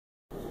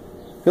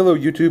Hello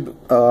YouTube,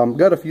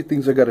 got a few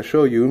things I got to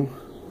show you,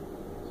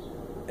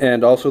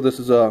 and also this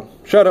is a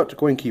shout out to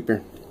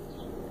CoinKeeper.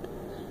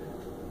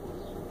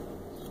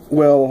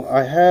 Well,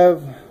 I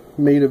have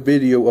made a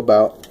video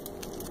about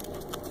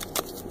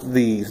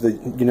the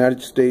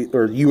United States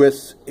or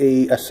U.S.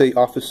 Assay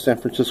Office San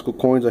Francisco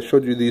coins. I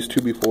showed you these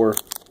two before.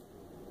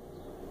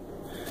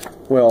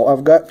 Well,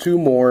 I've got two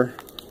more.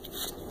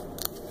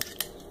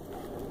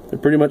 They're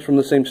pretty much from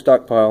the same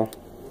stockpile,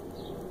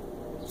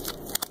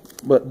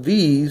 but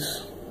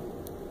these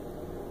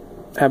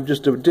have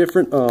just a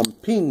different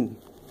ping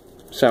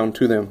sound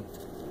to them.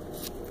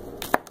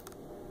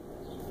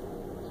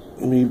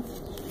 Let me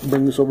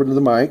bring this over to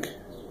the mic.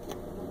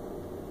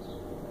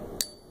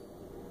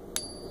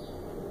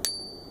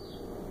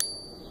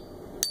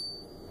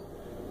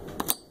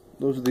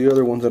 Those are the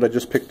other ones that I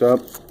just picked up.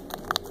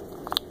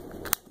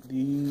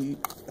 And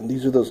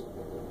these are the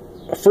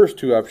first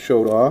two I've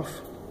showed off.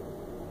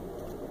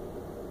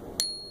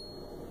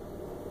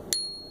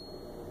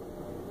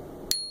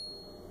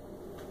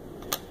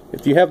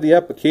 If you have the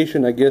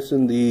application, I guess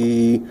in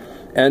the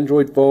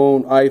Android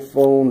phone,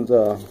 iPhone,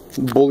 the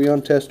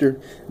bullion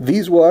tester,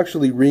 these will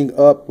actually ring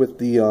up with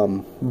the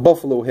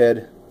Buffalo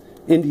head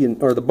Indian,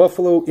 or the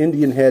Buffalo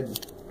Indian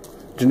head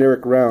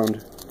generic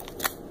round.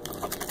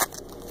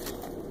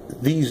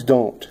 These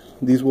don't.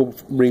 These will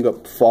ring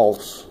up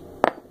false.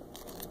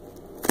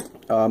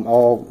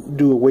 I'll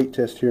do a weight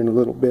test here in a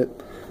little bit.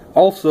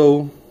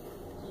 Also,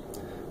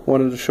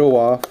 wanted to show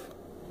off.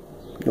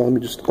 Let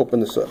me just open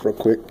this up real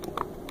quick.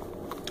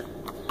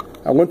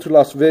 I went to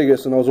Las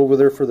Vegas and I was over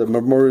there for the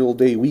Memorial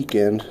Day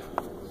weekend.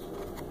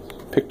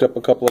 Picked up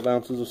a couple of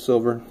ounces of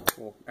silver,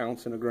 well,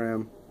 ounce and a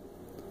gram,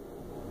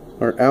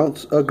 or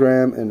ounce a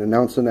gram and an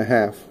ounce and a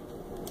half.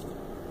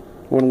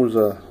 One was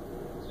a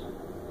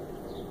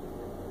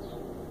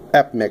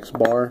Apmex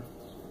bar.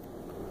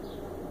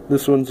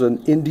 This one's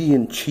an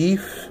Indian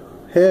Chief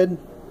head,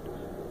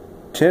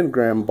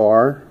 10-gram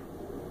bar.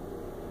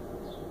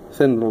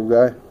 Thin little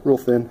guy, real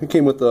thin. It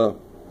came with a,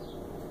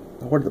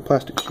 where did the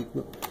plastic sheet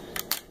go?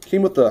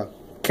 Came with the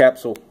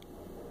capsule.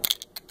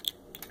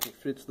 It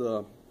fits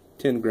the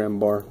 10-gram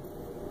bar.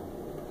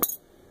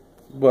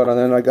 But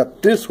then I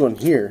got this one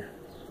here.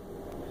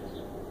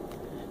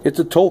 It's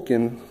a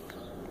token.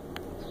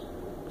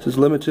 This is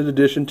limited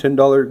edition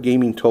 $10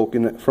 gaming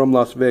token from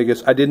Las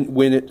Vegas. I didn't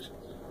win it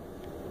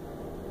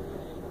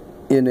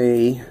in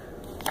a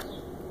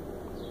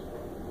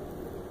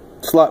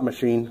slot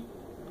machine.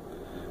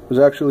 It was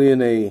actually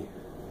in a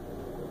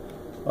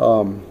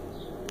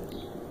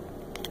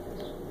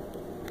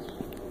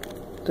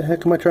what the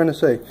heck am I trying to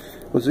say?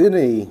 It was in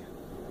a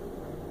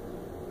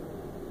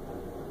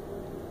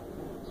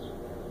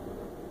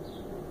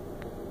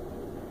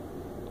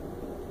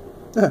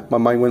my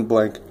mind went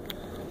blank.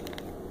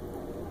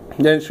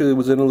 Actually, it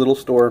was in a little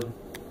store.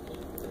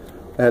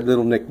 I had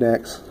little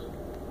knickknacks.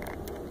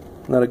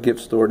 Not a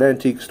gift store, an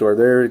antique store.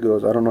 There it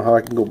goes. I don't know how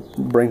I can go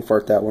brain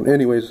fart that one.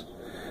 Anyways,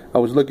 I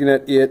was looking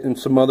at it and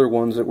some other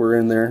ones that were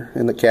in there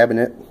in the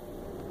cabinet,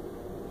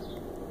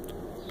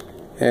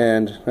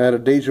 and I had a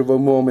deja vu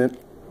moment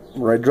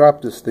where I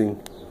dropped this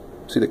thing.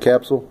 See the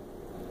capsule?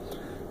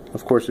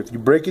 Of course, if you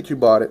break it, you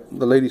bought it.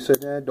 The lady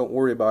said, "Eh, don't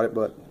worry about it,"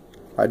 but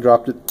I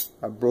dropped it.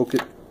 I broke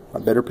it. I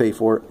better pay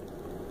for it.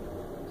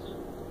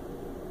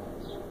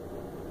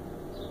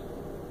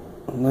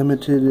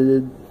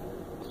 Limited.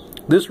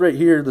 This right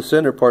here, the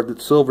center part,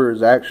 that's silver,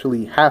 is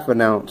actually half an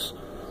ounce,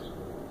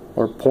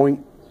 or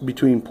between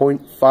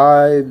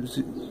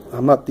 0.5.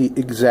 I'm not the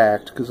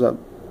exact because I'm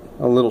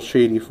a little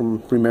shady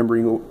from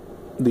remembering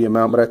the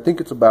amount, but I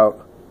think it's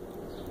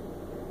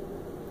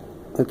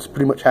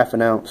pretty much half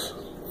an ounce.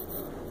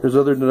 There's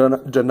other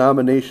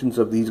denominations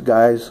of these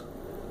guys.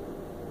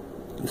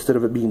 Instead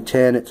of it being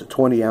 10, it's a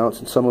 20 ounce,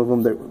 and some of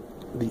them,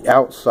 the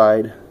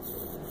outside,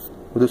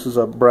 well, this is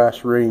a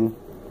brass ring.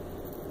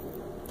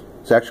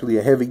 It's actually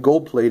a heavy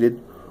gold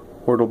plated,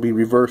 or it'll be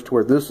reversed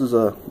where this is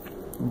a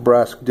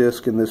brass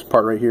disc and this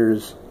part right here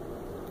is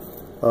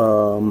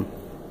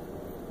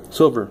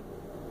silver.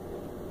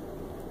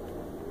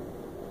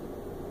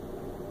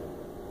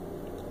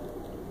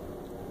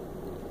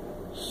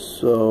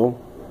 So,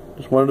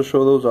 just wanted to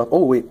show those off.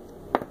 Oh wait,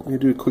 let me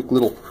do a quick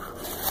little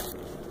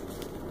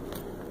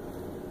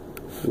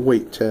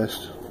weight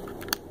test.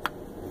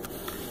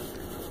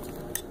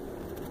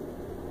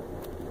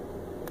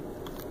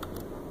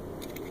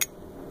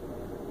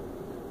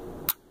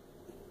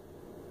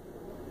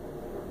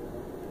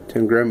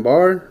 $10-gram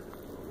bar.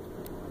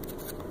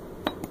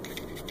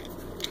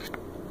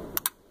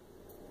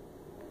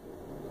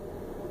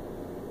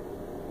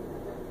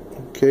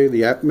 Okay,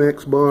 the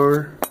Apmex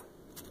bar.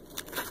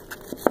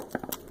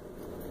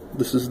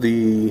 This is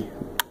the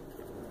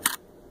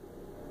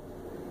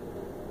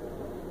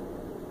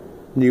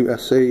new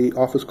Assay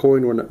Office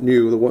coin, or not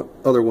new, the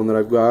other one that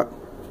I've got.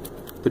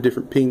 The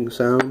different ping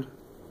sound.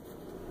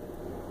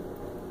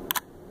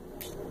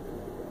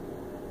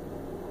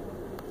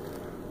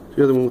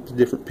 The other one with the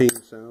different ping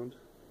sound.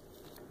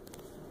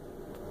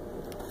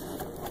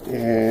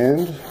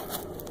 And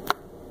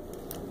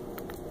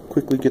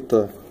quickly get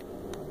the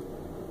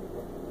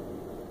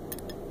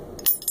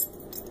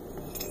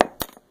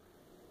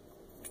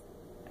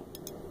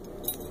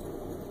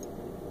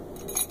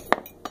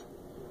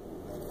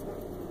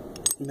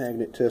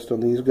magnet test on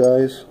these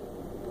guys.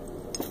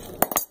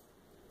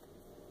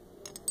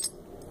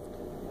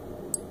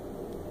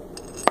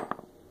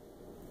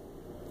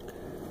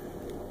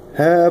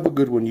 Have a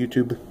good one,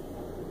 YouTube.